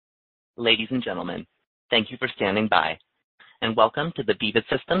Ladies and gentlemen, thank you for standing by, and welcome to the Veeva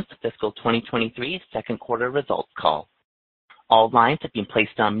Systems Fiscal 2023 second quarter results call. All lines have been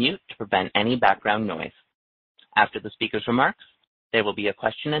placed on mute to prevent any background noise. After the speaker's remarks, there will be a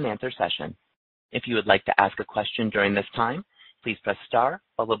question and answer session. If you would like to ask a question during this time, please press star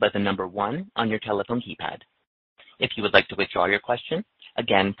followed by the number 1 on your telephone keypad. If you would like to withdraw your question,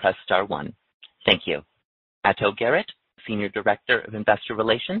 again, press star 1. Thank you. Ato Garrett, Senior Director of Investor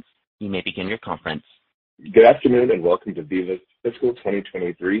Relations, you may begin your conference. Good afternoon and welcome to Veeva's Fiscal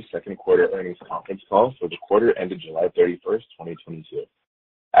 2023 second quarter earnings conference call for the quarter ended July 31st, 2022.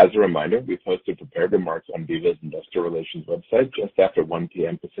 As a reminder, we posted prepared remarks on Veeva's Investor Relations website just after 1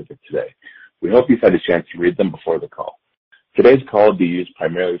 p.m. Pacific today. We hope you've had a chance to read them before the call. Today's call will be used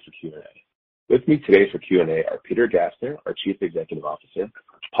primarily for Q&A. With me today for Q&A are Peter Gassner, our Chief Executive Officer,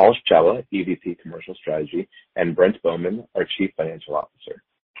 Paul Shawah, EVP Commercial Strategy, and Brent Bowman, our Chief Financial Officer.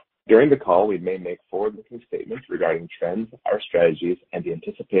 During the call, we may make forward-looking statements regarding trends, our strategies, and the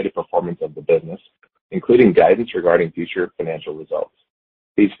anticipated performance of the business, including guidance regarding future financial results.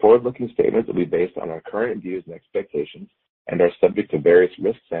 These forward-looking statements will be based on our current views and expectations and are subject to various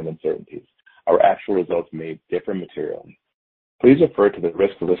risks and uncertainties. Our actual results may differ materially. Please refer to the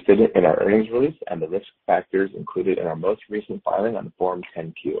risks listed in our earnings release and the risk factors included in our most recent filing on Form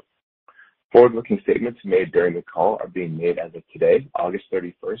 10-Q. Forward-looking statements made during the call are being made as of today, August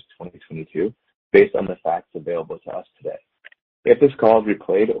 31st, 2022, based on the facts available to us today. If this call is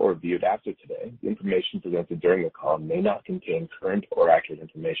replayed or viewed after today, the information presented during the call may not contain current or accurate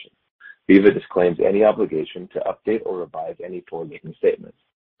information. Veeva disclaims any obligation to update or revise any forward-looking statements.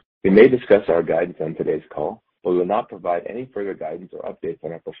 We may discuss our guidance on today's call, but we will not provide any further guidance or updates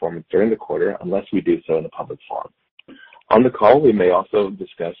on our performance during the quarter unless we do so in a public forum. On the call, we may also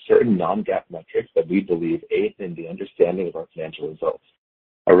discuss certain non-GAAP metrics that we believe aid in the understanding of our financial results.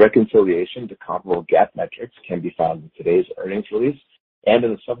 A reconciliation to comparable GAAP metrics can be found in today's earnings release and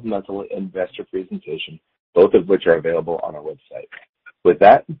in the supplemental investor presentation, both of which are available on our website. With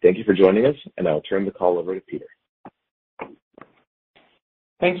that, thank you for joining us, and I'll turn the call over to Peter.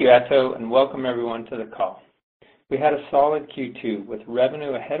 Thank you, Ato, and welcome everyone to the call. We had a solid Q2 with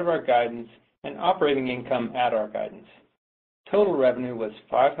revenue ahead of our guidance and operating income at our guidance. Total revenue was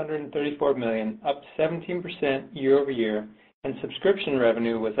 $534 million, up 17% year over year, and subscription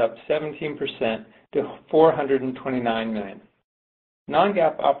revenue was up 17% to $429 million.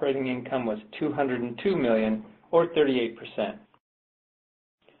 Non-GAAP operating income was $202 million, or 38%.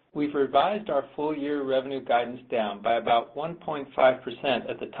 We've revised our full-year revenue guidance down by about 1.5%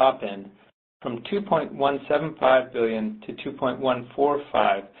 at the top end, from $2.175 billion to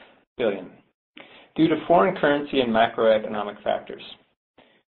 $2.145 billion. Due to foreign currency and macroeconomic factors.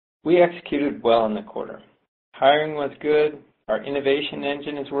 We executed well in the quarter. Hiring was good, our innovation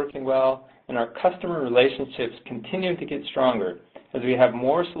engine is working well, and our customer relationships continue to get stronger as we have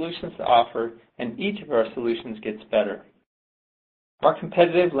more solutions to offer and each of our solutions gets better. Our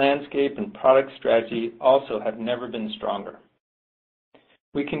competitive landscape and product strategy also have never been stronger.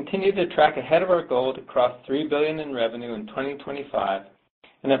 We continue to track ahead of our goal to cross $3 billion in revenue in 2025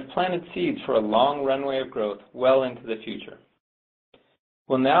 and have planted seeds for a long runway of growth well into the future.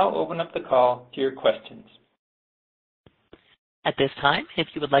 We'll now open up the call to your questions. At this time, if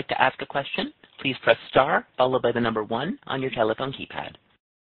you would like to ask a question, please press star followed by the number 1 on your telephone keypad.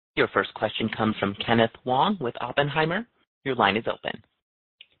 Your first question comes from Kenneth Wong with Oppenheimer. Your line is open.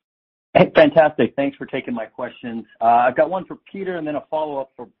 Hey, fantastic. Thanks for taking my questions. I've got one for Peter and then a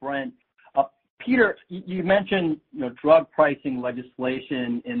follow-up for Brent. Peter, you mentioned drug pricing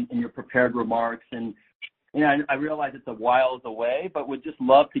legislation in your prepared remarks, and I realize it's a while away, but would just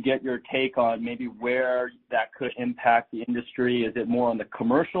love to get your take on maybe where that could impact the industry. Is it more on the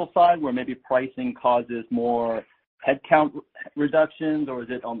commercial side where maybe pricing causes more headcount reductions, or is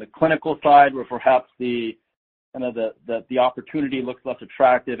it on the clinical side where perhaps the opportunity looks less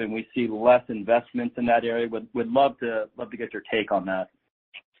attractive and we see less investments in that area? Would love to get your take on that.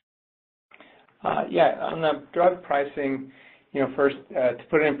 On the drug pricing, first, to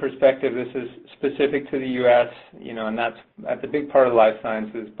put it in perspective, this is specific to the U.S., and that's a big part of life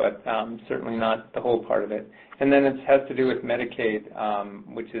sciences, but certainly not the whole part of it. And then it has to do with Medicaid,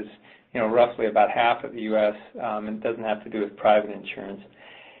 which is, roughly about half of the U.S., and it doesn't have to do with private insurance.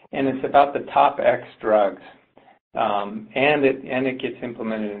 And it's about the top X drugs, and it gets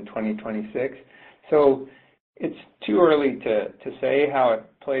implemented in 2026. So it's too early to say how it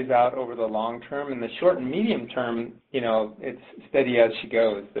plays out over the long term. In the short and medium term, it's steady as she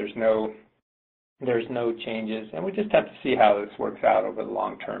goes. There's no changes, and we just have to see how this works out over the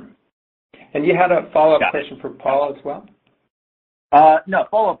long term. And you had a follow-up question for Paul as well? No,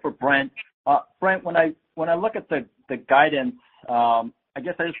 follow-up for Brent. Brent, when I look at the guidance, I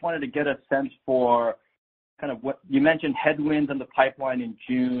guess I just wanted to get a sense for kind of what you mentioned, headwinds in the pipeline in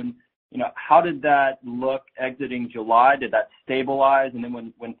June. How did that look exiting July? Did that stabilize? And then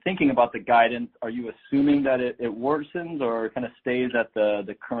when thinking about the guidance, are you assuming that it worsens or kind of stays at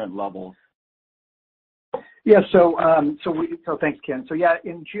the current levels? Yeah. So thanks, Ken. So yeah,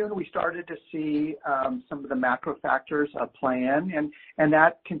 in June we started to see some of the macro factors play in, and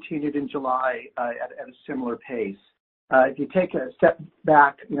that continued in July at a similar pace. If you take a step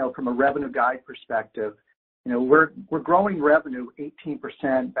back, from a revenue guide perspective, we're growing revenue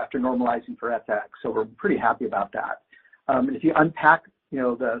 18% after normalizing for FX, so we're pretty happy about that. And if you unpack,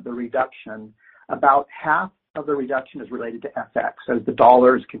 the reduction, about half of the reduction is related to FX as the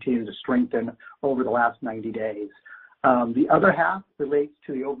dollars continue to strengthen over the last 90 days. The other half relates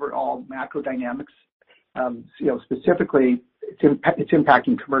to the overall macro dynamics. Specifically, it's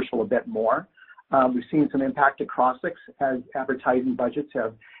impacting commercial a bit more. We've seen some impact to Crossix as advertising budgets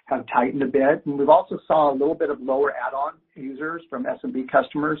have tightened a bit, and we've also saw a little bit of lower add-on users from SMB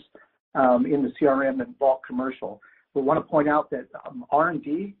customers in the CRM and Vault commercial. We want to point out that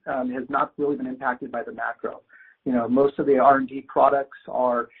R&D has not really been impacted by the macro. Most of the R&D products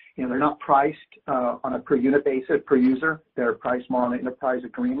are, they're not priced on a per unit basis per user. They're priced more on an enterprise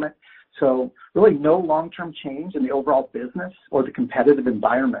agreement. So really no long-term change in the overall business or the competitive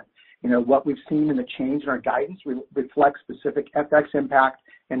environment. What we've seen in the change in our guidance reflects specific FX impact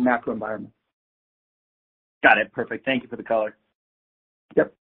and macro environment. Got it. Perfect. Thank you for the color.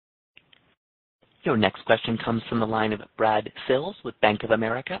 Yep. Your next question comes from the line of Brad Sills with Bank of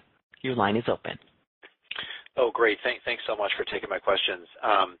America. Your line is open. Oh, great. Thanks so much for taking my questions.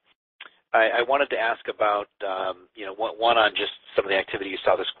 I wanted to ask about, one on just some of the activity you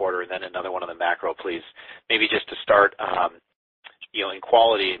saw this quarter, and then another one on the macro, please. Maybe just to start, in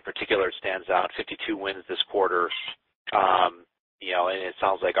quality in particular, it stands out, 52 wins this quarter, and it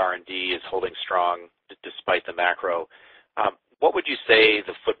sounds like R&D is holding strong despite the macro. What would you say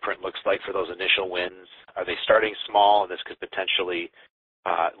the footprint looks like for those initial wins? Are they starting small, and this could potentially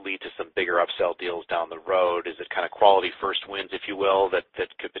lead to some bigger upsell deals down the road? Is it kind of quality first wins, if you will, that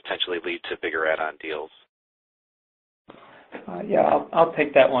could potentially lead to bigger add-on deals? Yeah, I'll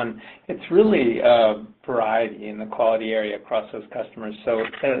take that one. It's really a variety in the quality area across those customers. So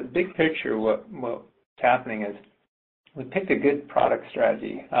the big picture, what's happening is we picked a good product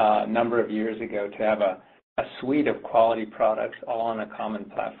strategy a number of years ago to have a suite of quality products all on a common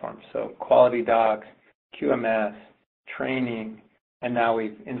platform. So Quality Docs, QMS, training, and now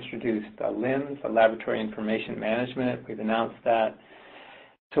we've introduced LIMS, a Laboratory Information Management. We've announced that.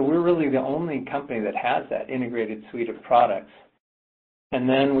 So we're really the only company that has that integrated suite of products. And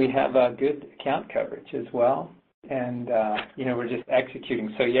then we have a good account coverage as well. And, we're just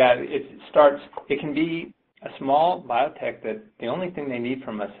executing. So, yeah, it can be a small biotech that the only thing they need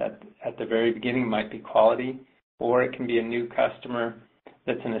from us at the very beginning might be quality, or it can be a new customer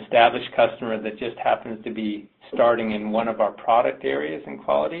that's an established customer that just happens to be starting in one of our product areas in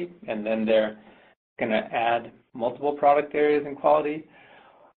quality, and then they're going to add multiple product areas in quality.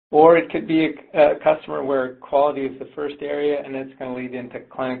 Or it could be a customer where quality is the first area, and it's going to lead into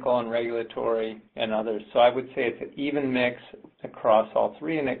clinical and regulatory and others. So I would say it's an even mix across all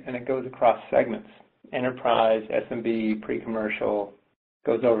three, and it goes across segments. Enterprise, SMB, pre-commercial,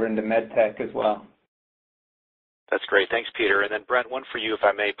 goes over into MedTech as well. That's great. Thanks, Peter. And then, Brent, one for you, if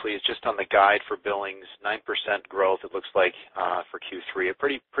I may, please, just on the guide for billings, 9% growth, it looks like, for Q3, a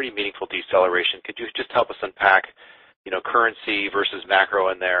pretty meaningful deceleration. Could you just help us unpack, currency versus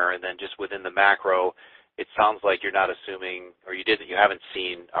macro in there, and then just within the macro, it sounds like you're not assuming, or you haven't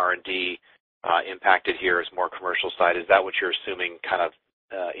seen R&D impacted here as more commercial side. Is that what you're assuming kind of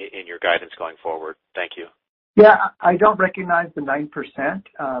in your guidance going forward? Thank you. Yeah, I don't recognize the 9%.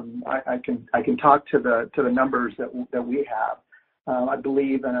 I can talk to the numbers that we have. I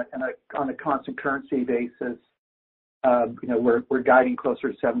believe on a constant currency basis, we're guiding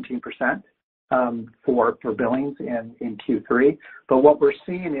closer to 17% for billings in Q3. But what we're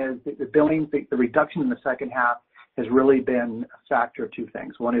seeing is the billings, the reduction in the second half has really been a factor of two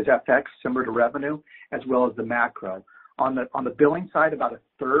things. One is FX, similar to revenue, as well as the macro. On the billing side, about a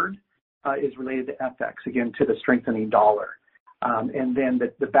third is related to FX, again, to the strengthening dollar. And then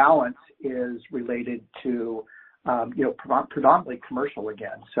the balance is related to, predominantly commercial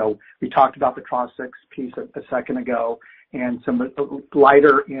again. So we talked about the Crossix piece a second ago and some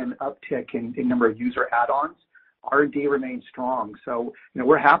lighter in uptick in number of user add-ons. R&D remains strong. So,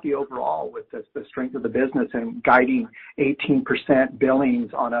 we're happy overall with the strength of the business and guiding 18%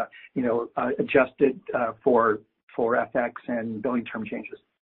 billings on adjusted for for FX and billing term changes.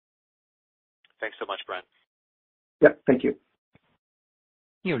 Thanks so much, Brent. Yep, thank you.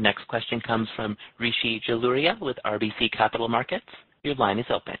 Your next question comes from Rishi Jaluria with RBC Capital Markets. Your line is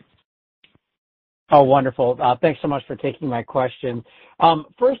open. Oh, wonderful. Thanks so much for taking my question.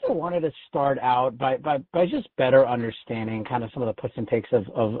 First, I wanted to start out by just better understanding kind of some of the puts and takes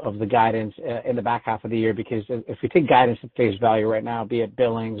of the guidance in the back half of the year, because if we take guidance at face value right now, be it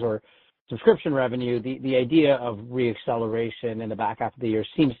billings or subscription revenue, the idea of reacceleration in the back half of the year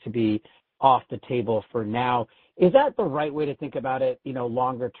seems to be off the table for now. Is that the right way to think about it,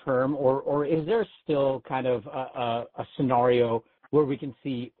 longer term, or is there still kind of a scenario where we can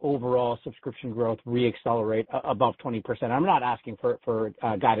see overall subscription growth reaccelerate above 20%? I'm not asking for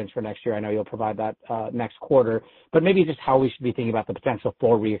guidance for next year. I know you'll provide that next quarter, but maybe just how we should be thinking about the potential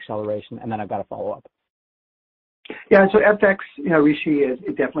for reacceleration, and then I've got a follow-up. Yeah, so FX, Rishi,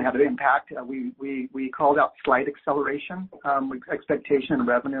 it definitely had an impact. We called out slight acceleration with expectation and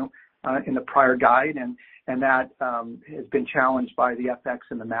revenue in the prior guide, and that has been challenged by the FX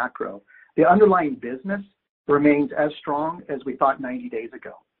and the macro. The underlying business remains as strong as we thought 90 days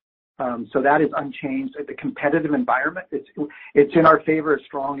ago. So that is unchanged. The competitive environment, it's in our favor, as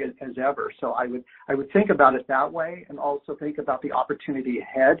strong as ever. So I would think about it that way, and also think about the opportunity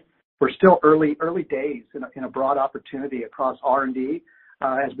ahead. We're still early days in a broad opportunity across R&D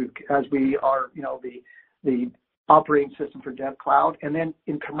as we are, the operating system for Dev Cloud, and then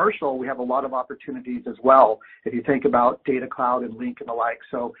in commercial we have a lot of opportunities as well. If you think about Data Cloud and Link and the like,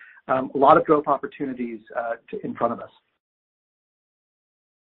 so a lot of growth opportunities in front of us.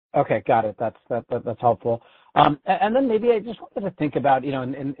 Okay, got it. That's helpful. And then maybe I just wanted to think about,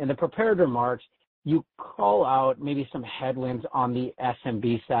 in the prepared remarks, you call out maybe some headwinds on the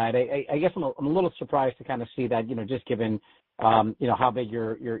SMB side. I guess I'm a little surprised to kind of see that, just given how big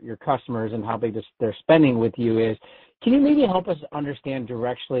your customers and how big their spending with you is. Can you maybe help us understand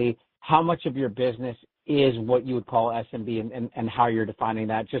directly how much of your business is what you would call SMB and how you're defining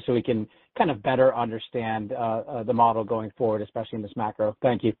that, just so we can kind of better understand the model going forward, especially in this macro?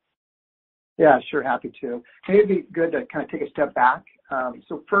 Thank you. Yeah, sure, happy to. Maybe it'd be good to kind of take a step back.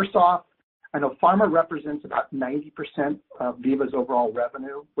 So first off, I know pharma represents about 90% of Veeva's overall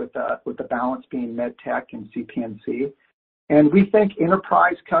revenue, with the balance being med tech and CP&C. And we think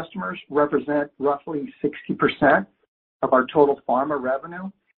enterprise customers represent roughly 60% of our total pharma revenue.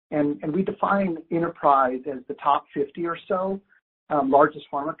 And we define enterprise as the top 50 or so largest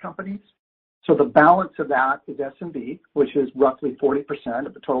pharma companies. So the balance of that is SMB, which is roughly 40%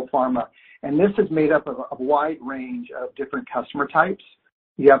 of the total pharma. And this is made up of a wide range of different customer types.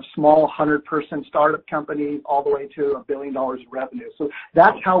 You have small 100-person startup companies all the way to $1 billion in revenue. So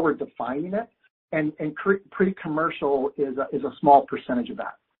that's how we're defining it. And pre-commercial is a small percentage of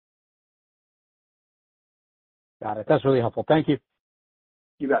that. Got it. That's really helpful. Thank you.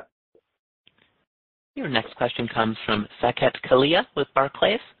 You bet. Your next question comes from Saket Kalia with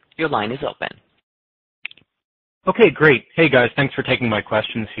Barclays. Your line is open. Okay, great. Hey guys, thanks for taking my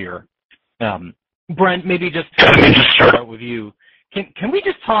questions here. Brent, maybe just start out with you. Can we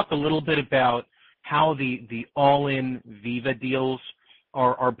just talk a little bit about how the all-in Veeva deals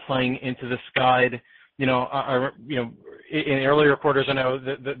are playing into this guide? In earlier quarters, I know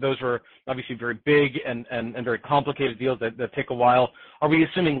that those were obviously very big and very complicated deals that take a while. Are we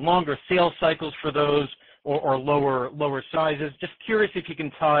assuming longer sales cycles for those, or lower sizes? Just curious if you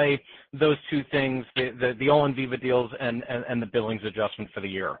can tie those two things, the all-in Veeva deals and the billings adjustment for the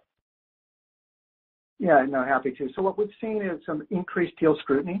year. Yeah, no, happy to. So what we've seen is some increased deal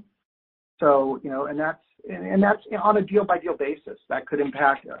scrutiny. So, and that's on a deal-by-deal basis. That could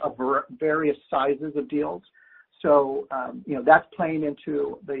impact various sizes of deals. So, that's playing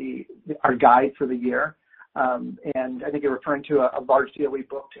into our guide for the year. And I think you're referring to a large deal we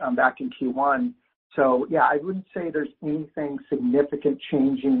booked back in Q1. So, yeah, I wouldn't say there's anything significant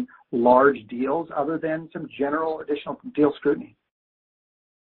changing large deals other than some general additional deal scrutiny.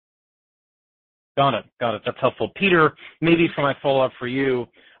 Got it. That's helpful. Peter, maybe for my follow-up for you,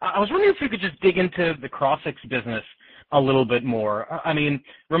 I was wondering if you could just dig into the Crossix business a little bit more. I mean,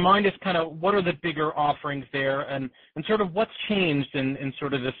 remind us kind of what are the bigger offerings there, and sort of what's changed in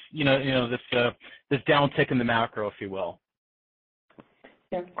sort of this, this downtick in the macro, if you will.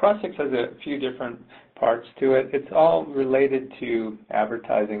 Yeah, Crossix has a few different parts to it. It's all related to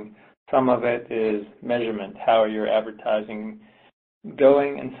advertising. Some of it is measurement, how your advertising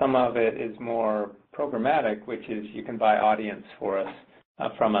going, and some of it is more programmatic, which is you can buy audience for us.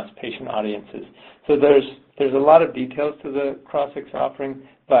 from us, patient audiences. So there's a lot of details to the Crossix offering,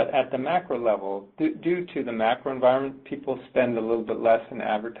 but at the macro level, due to the macro environment, people spend a little bit less in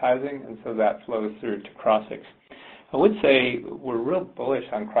advertising, and so that flows through to Crossix. I would say we're real bullish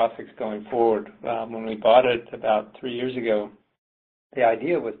on Crossix going forward. When we bought it about 3 years ago, the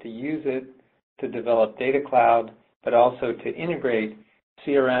idea was to use it to develop Data Cloud, but also to integrate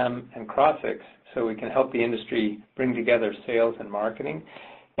CRM and Crossix so we can help the industry bring together sales and marketing.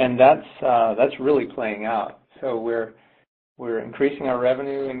 And that's really playing out. So we're increasing our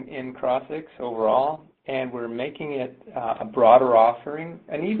revenue in Crossix overall, and we're making it a broader offering,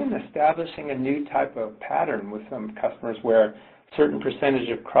 and even establishing a new type of pattern with some customers where a certain percentage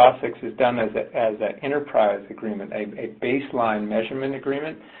of Crossix is done as an enterprise agreement, a baseline measurement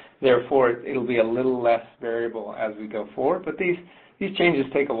agreement. Therefore, it'll be a little less variable as we go forward. But these changes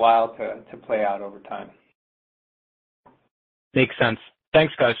take a while to play out over time. Makes sense.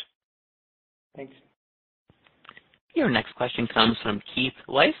 Thanks, guys. Thanks. Your next question comes from Keith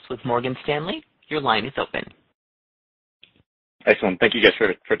Weiss with Morgan Stanley. Your line is open. Excellent. Thank you guys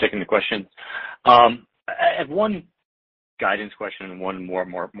for taking the question. I have one guidance question and one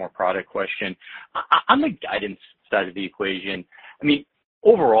more product question. On the guidance side of the equation, I mean,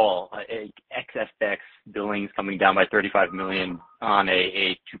 overall, XFX billings coming down by $35 million on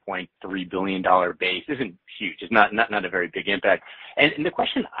a $2.3 billion base isn't huge. It's not a very big impact. And the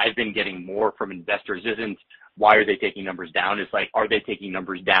question I've been getting more from investors isn't why are they taking numbers down? It's like, are they taking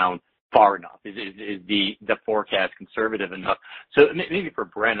numbers down far enough? Is the forecast conservative enough? So maybe for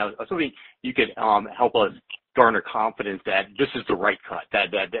Brent, I was hoping you could help us garner confidence that this is the right cut,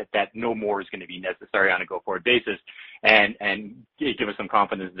 that no more is going to be necessary on a go-forward basis, and give us some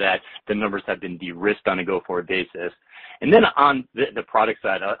confidence that the numbers have been de-risked on a go-forward basis. And then on the product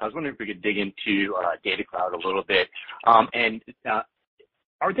side, I was wondering if we could dig into Data Cloud a little bit.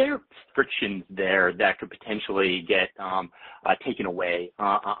 Are there frictions there that could potentially get taken away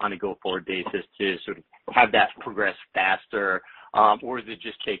on a go-forward basis to sort of have that progress faster, or does it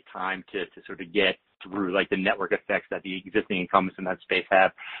just take time to sort of get through like the network effects that the existing incumbents in that space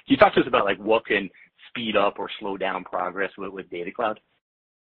have? Can you talk to us about like what can speed up or slow down progress with Data Cloud?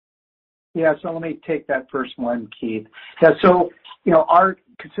 Yeah, so let me take that first one, Keith. Yeah, so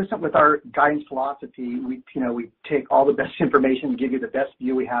consistent with our guidance philosophy, we take all the best information and give you the best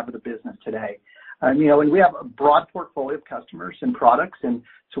view we have of the business today. And we have a broad portfolio of customers and products, and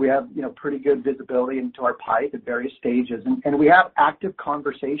so we have pretty good visibility into our pipe at various stages, and we have active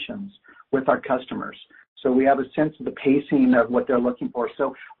conversations with our customers. So we have a sense of the pacing of what they're looking for.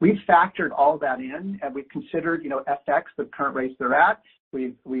 So we've factored all that in, and we've considered, FX, the current rates they're at.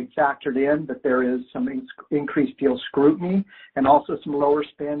 We've factored in that there is some increased deal scrutiny and also some lower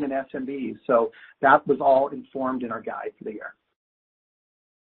spend in SMBs. So that was all informed in our guide for the year.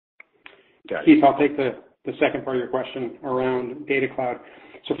 Keith, I'll take the second part of your question around Data Cloud.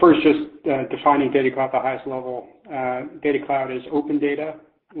 So first, just defining Data Cloud at the highest level. Data Cloud is Open Data,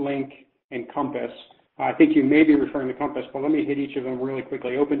 Link, and Compass. I think you may be referring to Compass, but let me hit each of them really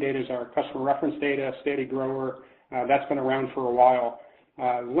quickly. Open Data is our customer reference data, steady grower. That's been around for a while.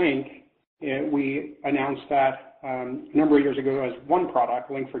 Link, we announced that a number of years ago as one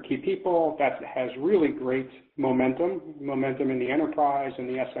product, Link for Key People, that has really great momentum in the enterprise and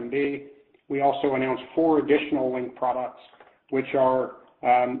the SMB. We also announced 4 additional Link products, which are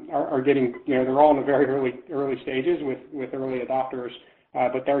getting, they're all in the very early stages with early adopters,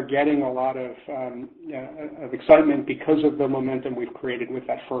 but they're getting a lot of excitement because of the momentum we've created with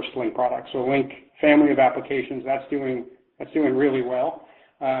that first Link product. So Link family of applications, that's doing really well.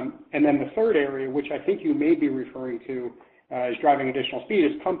 And then the third area, which I think you may be referring to is driving additional speed,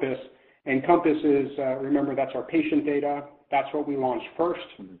 is Compass. And Compass is, remember, that's our patient data. That's what we launched first,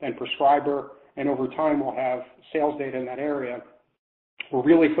 then prescriber, and over time we'll have sales data in that area. We're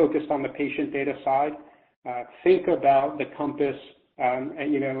really focused on the patient data side. Think about the Compass,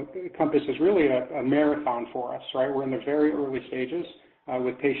 Compass is really a marathon for us, right? We're in the very early stages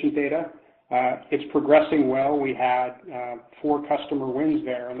with patient data. It's progressing well. We had 4 customer wins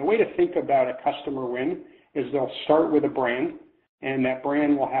there. And the way to think about a customer win is they'll start with a brand, and that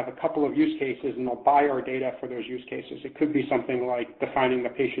brand will have a couple of use cases, and they'll buy our data for those use cases. It could be something like defining the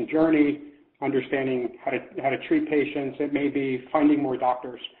patient journey, understanding how to treat patients. It may be finding more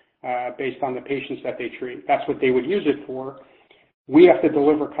doctors based on the patients that they treat. That's what they would use it for. We have to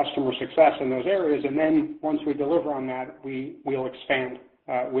deliver customer success in those areas, and then once we deliver on that, we'll expand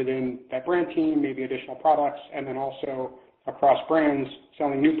within that brand team, maybe additional products, and then also across brands,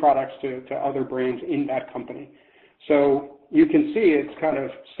 selling new products to other brands in that company. So you can see it's kind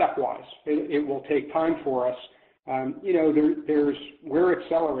of stepwise. It will take time for us We're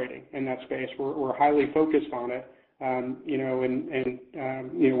accelerating in that space. We're highly focused on it.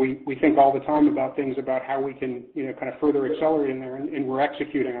 We think all the time about things about how we can, kind of further accelerate in there, and we're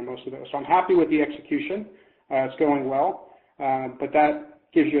executing on most of those. So I'm happy with the execution. It's going well. But that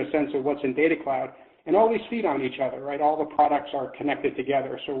gives you a sense of what's in Data Cloud. And all these feed on each other, right? All the products are connected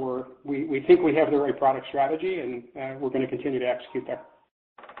together. So we think we have the right product strategy, and we're going to continue to execute there.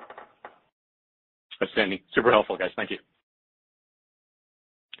 Outstanding. Super helpful, guys. Thank you.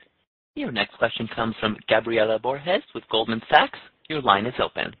 Your next question comes from Gabriela Borges with Goldman Sachs. Your line is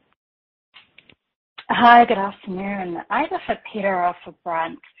open. Hi, good afternoon. Either for Peter or for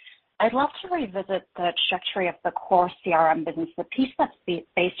Brent, I'd love to revisit the trajectory of the core CRM business, the piece that's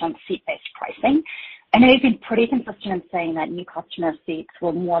based on seat-based pricing. I know you've been pretty consistent in saying that new customer seats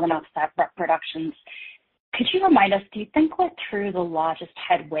will more than offset rep reductions. Could you remind us, do you think we're through the largest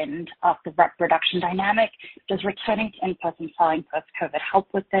headwind of the rep reduction dynamic? Does returning to in-person selling post-COVID help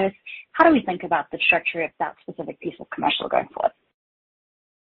with this? How do we think about the trajectory of that specific piece of commercial going forward?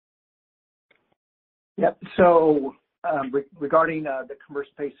 Yep. So regarding the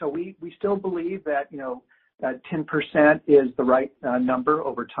commercial space, so we still believe that, that 10% is the right number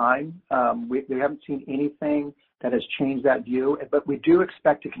over time. We haven't seen anything that has changed that view, but we do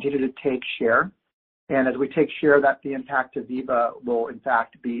expect to continue to take share. And as we take share, that the impact of Veeva will, in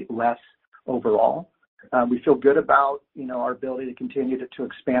fact, be less overall. We feel good about, our ability to continue to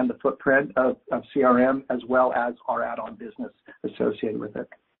expand the footprint of CRM as well as our add-on business associated with it.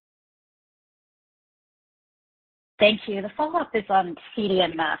 Thank you. The follow-up is on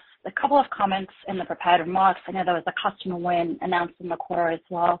CDMS. A couple of comments in the prepared remarks. I know there was a customer win announced in the quarter as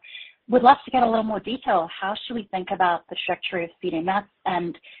well. Would love to get a little more detail. How should we think about the trajectory of CDMS,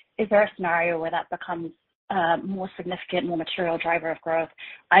 and is there a scenario where that becomes a more significant, more material driver of growth,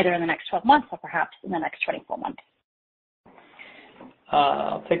 either in the next 12 months or perhaps in the next 24 months?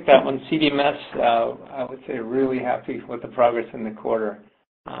 I'll take that one. CDMS, I would say really happy with the progress in the quarter.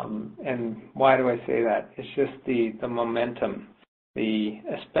 And why do I say that? It's just the momentum,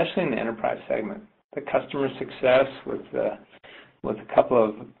 especially in the enterprise segment. The customer success with a couple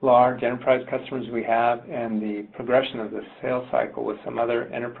of large enterprise customers we have, and the progression of the sales cycle with some other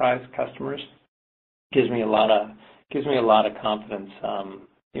enterprise customers gives me a lot of confidence.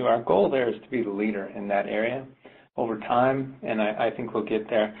 Our goal there is to be the leader in that area over time, and I think we'll get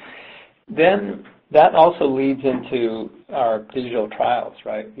there. Then that also leads into our digital trials,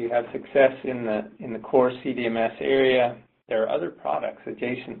 right? You have success in the core CDMS area. There are other products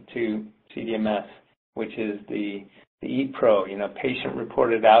adjacent to CDMS, which is the ePro,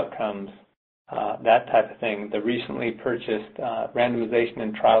 patient-reported outcomes, that type of thing. The recently purchased randomization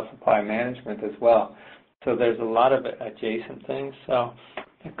and trial supply management as well. So there's a lot of adjacent things. So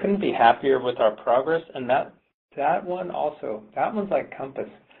I couldn't be happier with our progress. And that one's like Compass.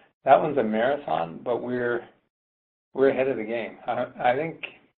 That one's a marathon, but we're ahead of the game. I think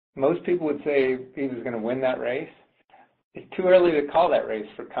most people would say Veeva's going to win that race. It's too early to call that race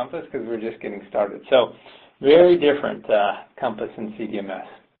for Compass because we're just getting started. So very different Compass and CDMS.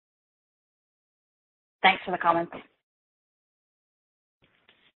 Thanks for the comments.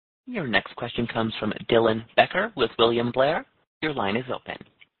 Your next question comes from Dylan Becker with William Blair. Your line is open.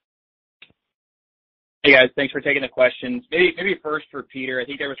 Hey guys, thanks for taking the questions. Maybe first for Peter, I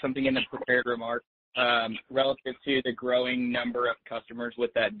think there was something in the prepared remarks relative to the growing number of customers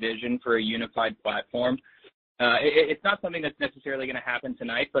with that vision for a unified platform. It's not something that's necessarily going to happen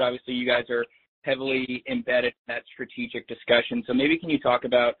tonight, but obviously you guys are heavily embedded in that strategic discussion. So maybe can you talk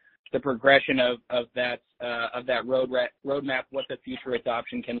about the progression of that roadmap, what the future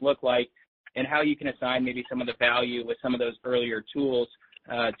adoption can look like, and how you can assign maybe some of the value with some of those earlier tools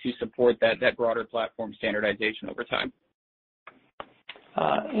to support that broader platform standardization over time?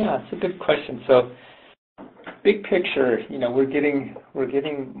 Yeah, it's a good question. So big picture, we're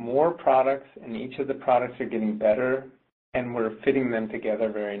getting more products, and each of the products are getting better, and we're fitting them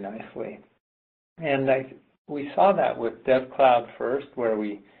together very nicely. And we saw that with DevCloud first, where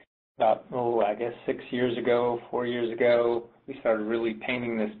we about, 4 years ago, we started really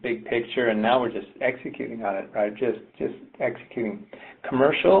painting this big picture, and now we're just executing on it, right? Just executing.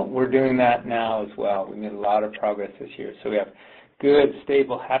 Commercial, we're doing that now as well. We made a lot of progress this year. So we have good,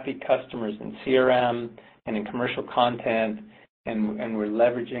 stable, happy customers in CRM and in commercial content, and we're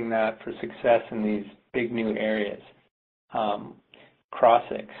leveraging that for success in these big new areas.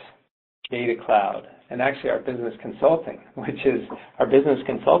 Crossix, Data Cloud, and actually our business consulting, our business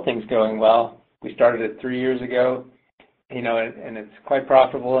consulting is going well. We started it 3 years ago, and it's quite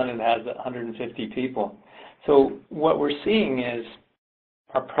profitable, and it has 150 people. So what we're seeing is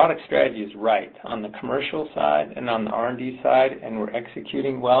our product strategy is right on the commercial side and on the R&D side, and we're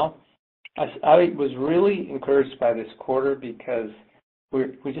executing well. I was really encouraged by this quarter because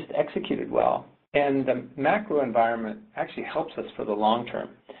we just executed well. And the macro environment actually helps us for the long term,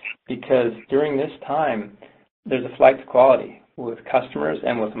 because during this time, there's a flight to quality with customers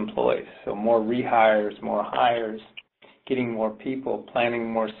and with employees. So more rehires, more hires, getting more people, planting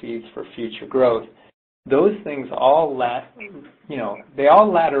more seeds for future growth. Those things all they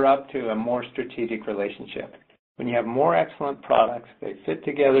all ladder up to a more strategic relationship. When you have more excellent products, they fit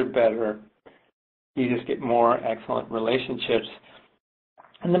together better. You just get more excellent relationships.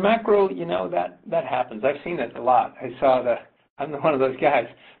 And the macro, that happens. I've seen it a lot. I'm one of those guys.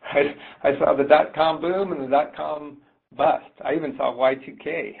 I saw the dot-com boom and the dot-com bust. I even saw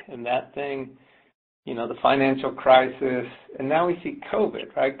Y2K and that thing, the financial crisis. And now we see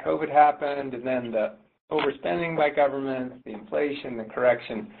COVID, right? COVID happened, and then the overspending by governments, the inflation, the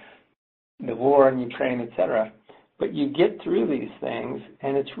correction, the war in Ukraine, et cetera. But you get through these things,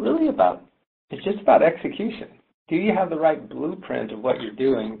 and it's just about execution. Do you have the right blueprint of what you're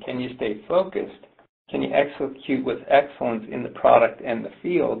doing? Can you stay focused? Can you execute with excellence in the product and the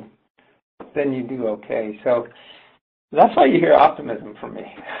field? Then you do okay. So that's why you hear optimism from me,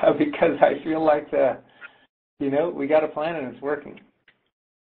 because I feel like we got a plan and it's working.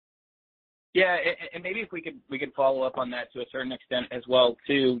 Yeah, and maybe if we could follow up on that to a certain extent as well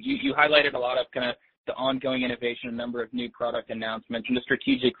too. You highlighted a lot of kind of the ongoing innovation, a number of new product announcements, and the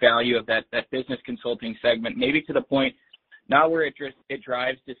strategic value of that business consulting segment, maybe to the point not where it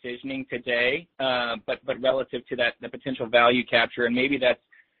drives decisioning today, but relative to the potential value capture, and maybe that's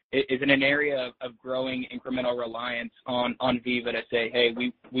is in an area of growing incremental reliance on Veeva to say, hey,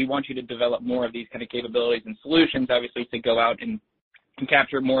 we want you to develop more of these kind of capabilities and solutions, obviously to go out and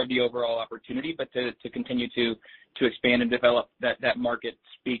capture more of the overall opportunity, but to continue to expand and develop that market,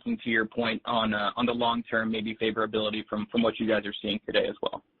 speaking to your point on the long-term maybe favorability from what you guys are seeing today as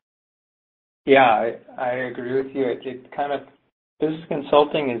well. Yeah, I agree with you. It kind of, business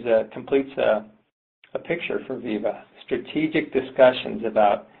consulting completes a picture for Veeva. Strategic discussions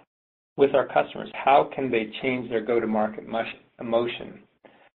about, with our customers, how can they change their go-to-market motion?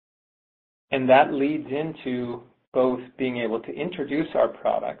 And that leads into both being able to introduce our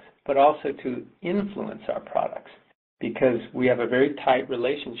products, but also to influence our products, because we have a very tight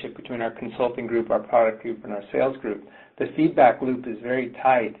relationship between our consulting group, our product group, and our sales group. The feedback loop is very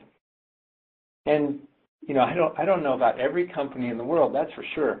tight. And, I don't know about every company in the world, that's for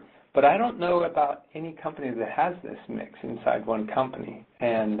sure, but I don't know about any company that has this mix inside one company.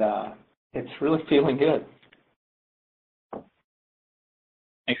 And it's really feeling good.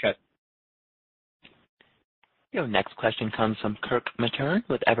 Thanks, guys. Your next question comes from Kirk Materne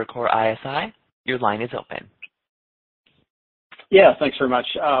with Evercore ISI. Your line is open. Yeah, thanks very much.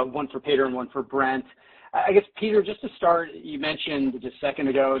 One for Peter and one for Brent. I guess, Peter, just to start, you mentioned just a second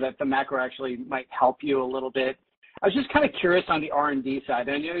ago that the macro actually might help you a little bit. I was just kind of curious on the R&D side.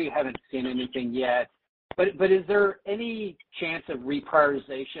 I know you haven't seen anything yet, but is there any chance of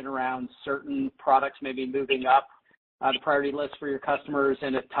reprioritization around certain products maybe moving up the priority list for your customers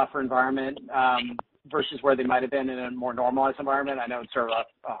in a tougher environment versus where they might have been in a more normalized environment? I know it's sort of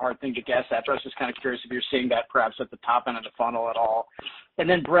a hard thing to guess at, but I was just kind of curious if you're seeing that perhaps at the top end of the funnel at all. And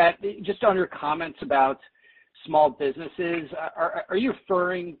then, Brent, just on your comments about small businesses, are you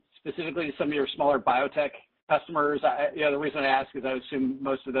referring specifically to some of your smaller biotech customers? The reason I ask is I assume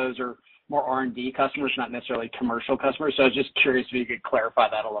most of those are more R&D customers, not necessarily commercial customers. So I was just curious if you could clarify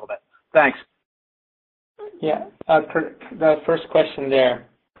that a little bit. Thanks. Yeah, the first question there,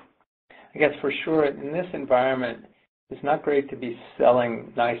 I guess for sure in this environment, it's not great to be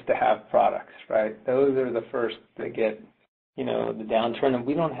selling nice-to-have products, right? Those are the first to get, the downturn. And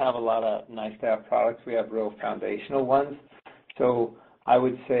we don't have a lot of nice-to-have products. We have real foundational ones. So I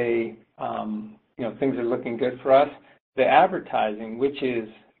would say, things are looking good for us. The advertising, which is,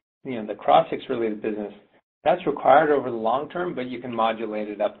 the Crossix-related business, that's required over the long term, but you can modulate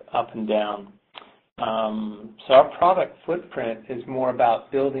it up and down. So our product footprint is more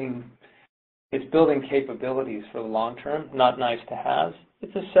about building capabilities for the long term, not nice to have.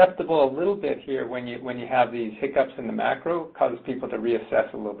 It's susceptible a little bit here when you have these hiccups in the macro, causes people to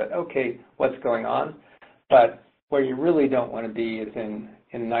reassess a little bit. Okay, what's going on? But where you really don't want to be is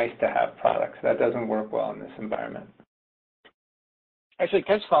in nice to have products. That doesn't work well in this environment. Actually,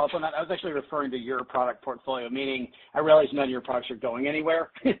 can I just follow up on that? I was actually referring to your product portfolio, meaning I realize none of your products are going anywhere.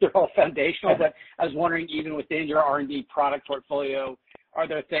 They're all foundational, but I was wondering, even within your R&D product portfolio, are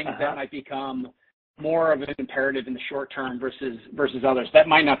there things that might become more of an imperative in the short term versus others? That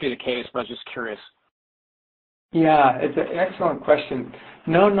might not be the case, but I was just curious. Yeah, it's an excellent question.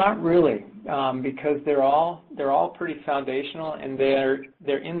 No, not really, because they're all pretty foundational, and they're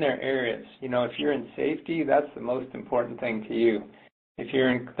in their areas. You know, if you're in safety, that's the most important thing to you. If you're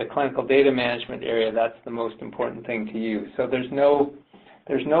in the clinical data management area, that's the most important thing to you. So there's no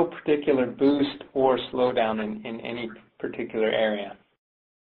particular boost or slowdown in any particular area.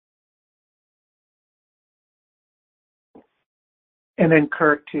 And then,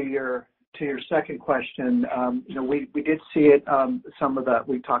 Kirk, to your second question, you know, we did see it. Some of the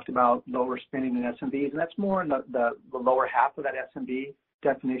we talked about lower spending in SMBs, and that's more in the lower half of that SMB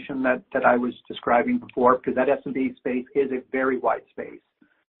definition that I was describing before, because that SMB space is a very wide space.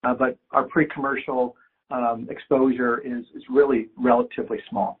 But our pre-commercial exposure is really relatively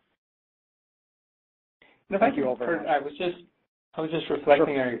small. And if I could, Kurt, I was just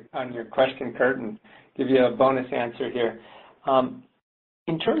reflecting on your question, Kurt, and give you a bonus answer here.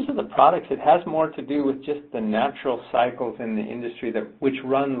 In terms of the products, it has more to do with just the natural cycles in the industry which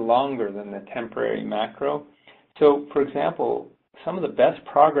run longer than the temporary macro. So, for example, some of the best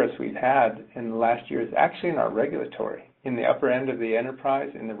progress we've had in the last year is actually in our regulatory, in the upper end of the enterprise,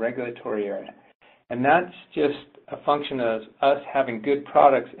 in the regulatory area. And that's just a function of us having good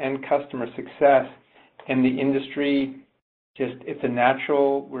products and customer success, and the industry it's a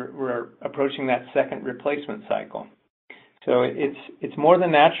natural, we're approaching that second replacement cycle. So it's more the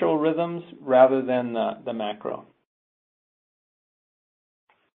natural rhythms rather than the macro.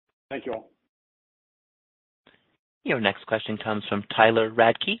 Thank you all. Your next question comes from Tyler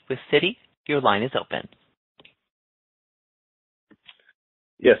Radke with Citi. Your line is open.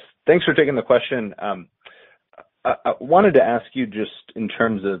 Yes, thanks for taking the question. I wanted to ask you just in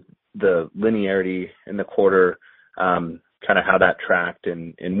terms of the linearity in the quarter, kind of how that tracked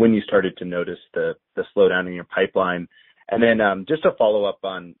and when you started to notice the slowdown in your pipeline. And then just to follow up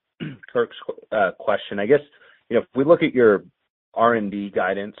on Kirk's question, I guess, you know, if we look at your R&D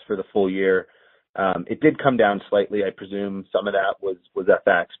guidance for the full year, it did come down slightly. I presume some of that was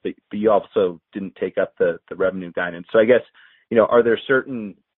FX, but you also didn't take up the revenue guidance. So I guess, you know, are there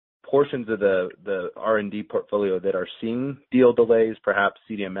certain portions of the R&D portfolio that are seeing deal delays, perhaps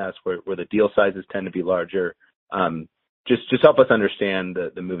CDMS, where the deal sizes tend to be larger? Just help us understand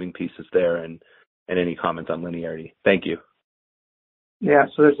the moving pieces there and any comments on linearity. Thank you. Yeah,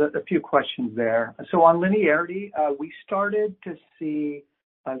 so there's a few questions there. So on linearity, we started to see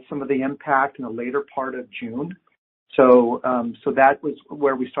some of the impact in the later part of June. So that was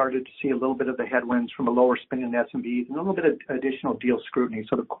where we started to see a little bit of the headwinds from a lower spending in SMBs and a little bit of additional deal scrutiny.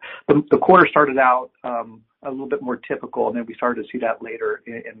 So the quarter started out a little bit more typical, and then we started to see that later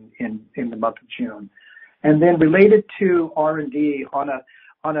in the month of June. And then related to R&D,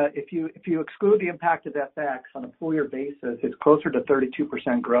 if you exclude the impact of FX on a full year basis, it's closer to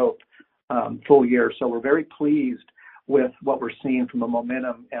 32% growth full year. So we're very pleased with what we're seeing from the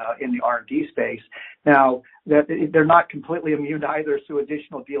momentum in the R&D space. Now, they're not completely immune either to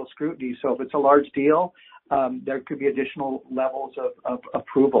additional deal scrutiny. So if it's a large deal, there could be additional levels of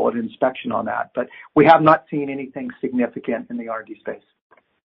approval and inspection on that. But we have not seen anything significant in the R&D space.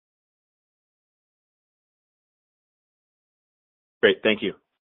 Great, thank you.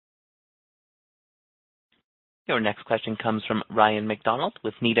 Your next question comes from Ryan McDonald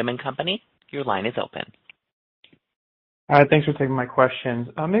with Needham & Company. Your line is open. Hi, thanks for taking my questions.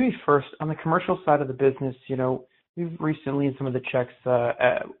 Maybe first, on the commercial side of the business, you know, we've recently in some of the checks,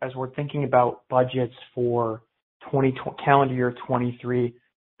 as we're thinking about budgets for calendar year 23,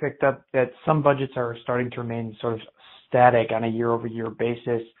 picked up that some budgets are starting to remain sort of static on a year-over-year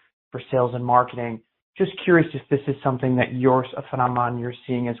basis for sales and marketing. Just curious if this is something that a phenomenon you're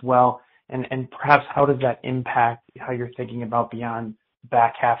seeing as well, and perhaps how does that impact how you're thinking about beyond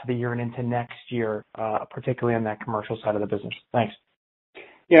back half of the year and into next year, particularly on that commercial side of the business? Thanks.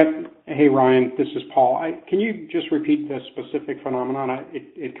 Yeah. Hey, Ryan, this is Paul. Can you just repeat the specific phenomenon?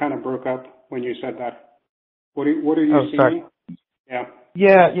 It kind of broke up when you said that. What are you seeing? Sorry.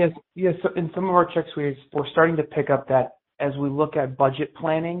 Yeah. Yes. So in some of our checks, we're starting to pick up that as we look at budget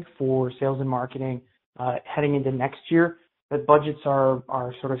planning for sales and marketing heading into next year, that budgets are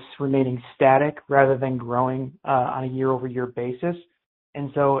sort of remaining static rather than growing on a year-over-year basis.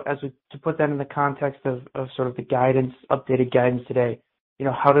 And so to put that in the context of sort of the guidance, updated guidance today, you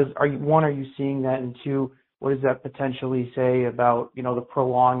know, are you seeing that? And two, what does that potentially say about, you know, the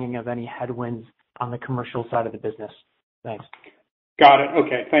prolonging of any headwinds on the commercial side of the business? Thanks. Got it.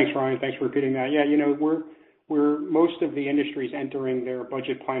 Okay. Thanks, Ryan. Thanks for repeating that. Yeah, you know, we're most of the industry's entering their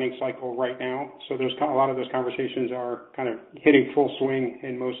budget planning cycle right now. So a lot of those conversations are kind of hitting full swing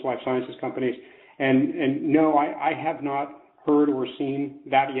in most life sciences companies. And no, I have not heard or seen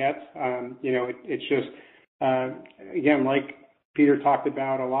that yet. You know, it's just Again, like Peter talked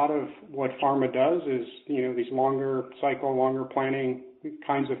about, a lot of what pharma does is, these longer cycle, longer planning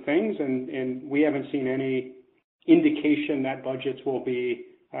kinds of things, and we haven't seen any indication that budgets will be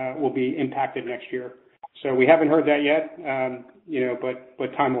impacted next year. So we haven't heard that yet,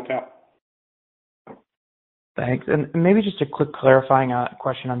 but time will tell. Thanks. And maybe just a quick clarifying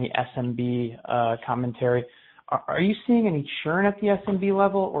question on the SMB commentary. Are you seeing any churn at the SMB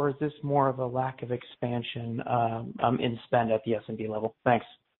level, or is this more of a lack of expansion in spend at the SMB level? Thanks.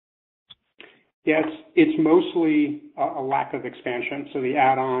 Yeah, it's mostly a lack of expansion. So the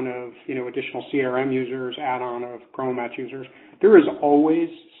add-on of additional CRM users, add-on of PromoMatch users. There is always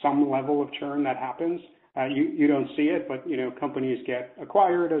some level of churn that happens. You don't see it, but companies get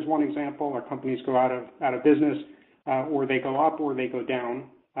acquired as one example, or companies go out of business, or they go up or they go down.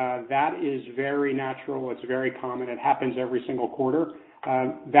 That is very natural. It's very common. It happens every single quarter.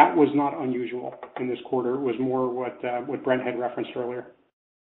 That was not unusual in this quarter. It was more what Brent had referenced earlier.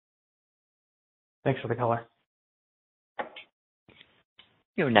 Thanks for the color.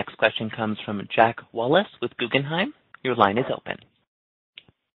 Your next question comes from Jack Wallace with Guggenheim. Your line is open.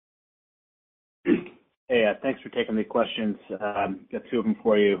 Hey, thanks for taking the questions. Got two of them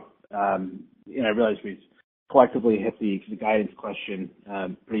for you. I realize we collectively hit the guidance question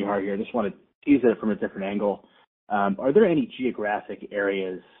pretty hard here. I just want to tease it from a different angle. Are there any geographic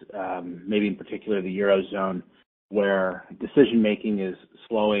areas, maybe in particular the Eurozone, where decision-making is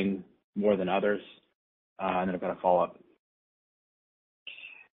slowing more than others? And then I've got a follow-up.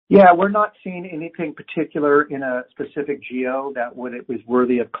 Yeah, we're not seeing anything particular in a specific geo that it was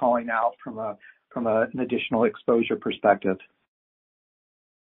worthy of calling out from an additional exposure perspective.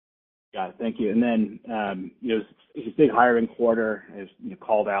 Got it. Thank you. And then, it's a big hiring quarter, as you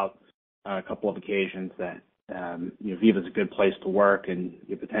called out on a couple of occasions that Veeva is a good place to work, and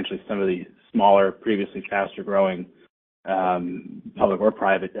potentially some of the smaller, previously faster-growing public or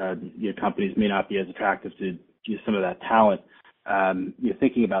private companies may not be as attractive to some of that talent.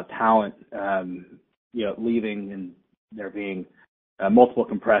 Thinking about talent, leaving and there being multiple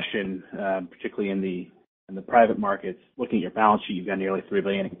compression, particularly in the private markets. Looking at your balance sheet, you've got nearly $3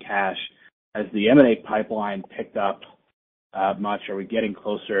 billion in cash. Has the M&A pipeline picked up much? Are we getting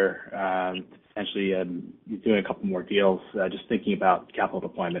closer to potentially doing a couple more deals? Just thinking about capital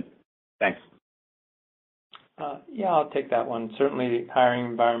deployment. Thanks. Yeah, I'll take that one. Certainly, the hiring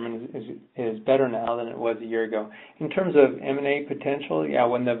environment is better now than it was a year ago. In terms of M&A potential, yeah,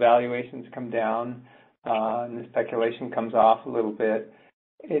 when the valuations come down and the speculation comes off a little bit,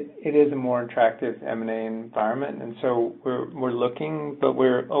 it is a more attractive M&A environment, and so we're looking, but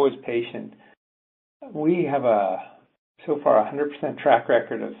we're always patient. We have so far 100% track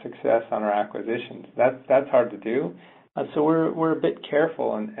record of success on our acquisitions. That's hard to do. So we're a bit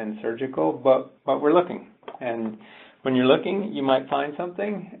careful and surgical, but we're looking. And when you're looking, you might find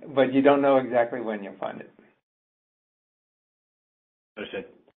something, but you don't know exactly when you'll find it. Understood.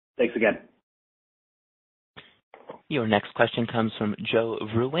 Thanks again. Your next question comes from Joe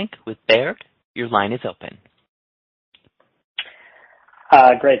Vruwink with Baird. Your line is open.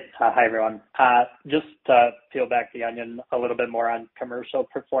 Great. Hi, everyone. Just to peel back the onion a little bit more on commercial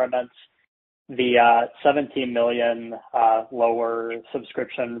performance, the $17 million lower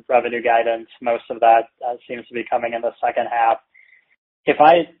subscription revenue guidance, most of that seems to be coming in the second half. If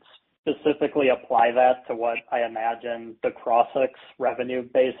I specifically apply that to what I imagine the Crossix revenue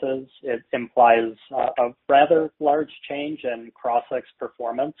base is, it implies a rather large change in Crossix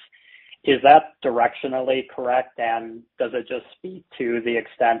performance. Is that directionally correct, and does it just speak to the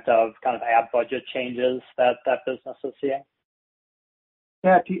extent of kind of ad budget changes that business is seeing?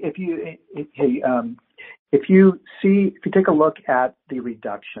 Yeah, if you take a look at the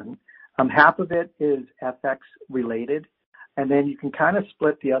reduction, half of it is FX related, and then you can kind of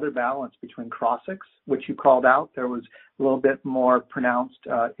split the other balance between Crossix, which you called out. There was a little bit more pronounced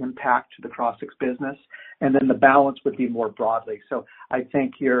impact to the Crossix business, and then the balance would be more broadly. So I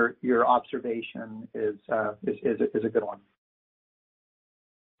think your observation is a good one.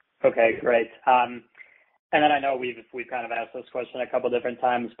 Okay, great. And then I know we've kind of asked this question a couple different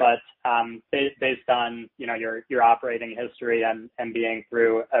times, but based on your operating history and being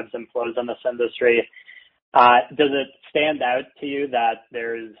through ebbs and flows in this industry, does it stand out to you that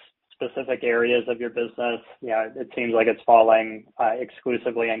there's specific areas of your business? It seems like it's falling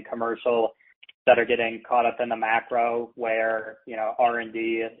exclusively in commercial that are getting caught up in the macro, where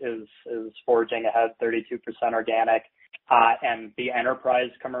R&D is forging ahead 32% organic. And the enterprise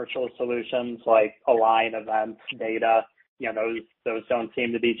commercial solutions like Align, Events, Data, those don't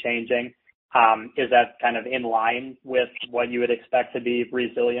seem to be changing. Is that kind of in line with what you would expect to be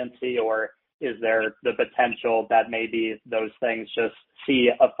resiliency, or is there the potential that maybe those things just see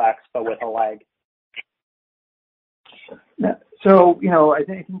effects but with a lag? So, I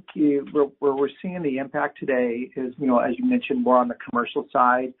think where we're seeing the impact today is, as you mentioned, more on the commercial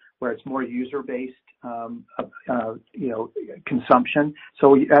side, where it's more user-based, consumption.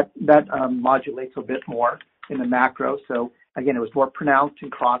 So that modulates a bit more in the macro. So again, it was more pronounced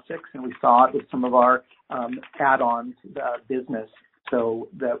in Crossix, and we saw it with some of our add-ons business. So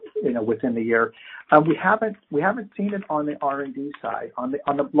that within the year, we haven't seen it on the R&D side. On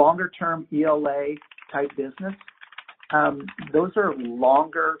the longer term ELA type business. Those are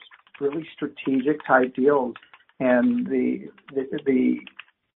longer, really strategic type deals, and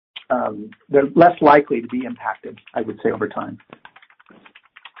they're less likely to be impacted, I would say, over time.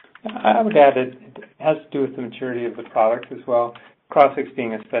 I would add it has to do with the maturity of the product as well. Crossix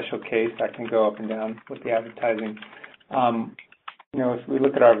being a special case, that can go up and down with the advertising. If we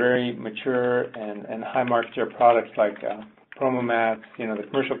look at our very mature and high market share products like PromoMats, the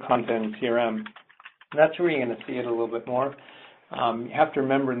commercial content, CRM, that's where you're going to see it a little bit more. You have to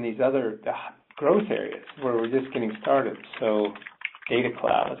remember in these other growth areas where we're just getting started. So Data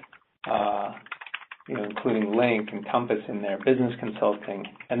Cloud, including Link and Compass in there, business consulting,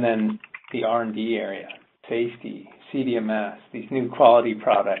 and then the R&D area, safety, CDMS, these new quality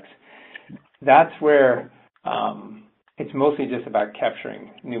products. That's where it's mostly just about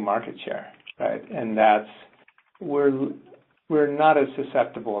capturing new market share, right? And we're not as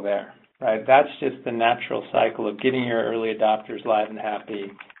susceptible there. Right, that's just the natural cycle of getting your early adopters live and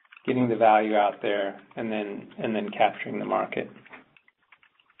happy, getting the value out there, and then capturing the market.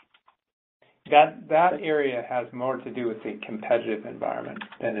 That area has more to do with the competitive environment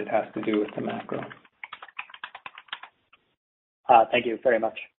than it has to do with the macro. Thank you very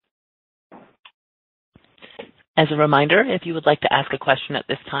much. As a reminder, if you would like to ask a question at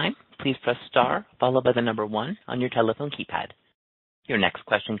this time, please press star followed by the number 1 on your telephone keypad. Your next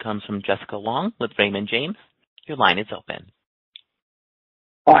question comes from Jessica Wong with Raymond James. Your line is open.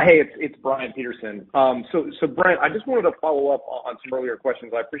 Hey, it's Brian Peterson. So Brent, I just wanted to follow up on some earlier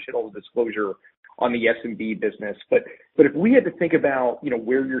questions. I appreciate all the disclosure on the SMB business, but if we had to think about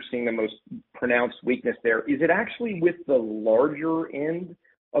where you're seeing the most pronounced weakness there, is it actually with the larger end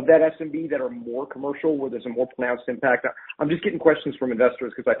of that SMB that are more commercial, where there's a more pronounced impact? I'm just getting questions from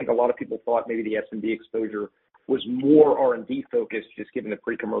investors because I think a lot of people thought maybe the SMB exposure was more R&D focused, just given the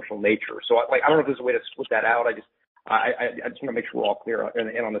pre-commercial nature. So I don't know if there's a way to split that out. I just want to make sure we're all clear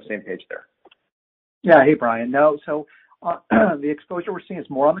and on the same page there. Yeah. Hey, Brian. No. So the exposure we're seeing is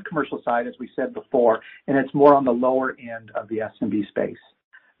more on the commercial side, as we said before, and it's more on the lower end of the SMB space.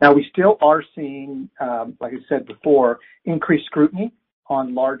 Now, we still are seeing, like I said before, increased scrutiny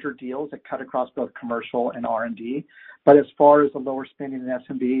on larger deals that cut across both commercial and R&D. But as far as the lower spending in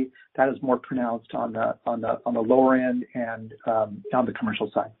SMB, that is more pronounced on the lower end and on the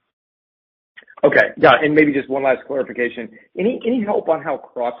commercial side. Okay, yeah, and maybe just one last clarification. Any help on how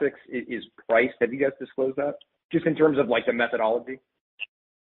Crossix is priced? Have you guys disclosed that? Just in terms of like the methodology?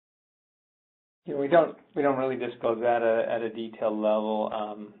 Yeah, we don't really disclose that at a detailed level.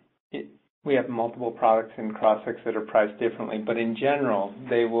 We have multiple products in Crossix that are priced differently, but in general,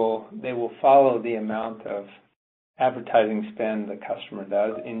 they will follow the amount of advertising spend the customer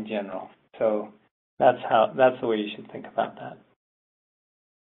does in general. So that's the way you should think about that.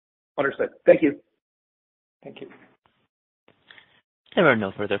 Understood. Thank you. Thank you. There are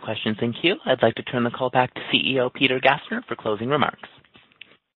no further questions in queue. I'd like to turn the call back to CEO Peter Gassner for closing remarks.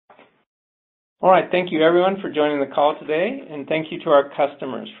 All right. Thank you, everyone, for joining the call today, and thank you to our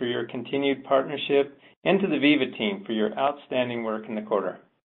customers for your continued partnership and to the Veeva team for your outstanding work in the quarter.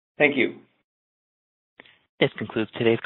 Thank you. This concludes today's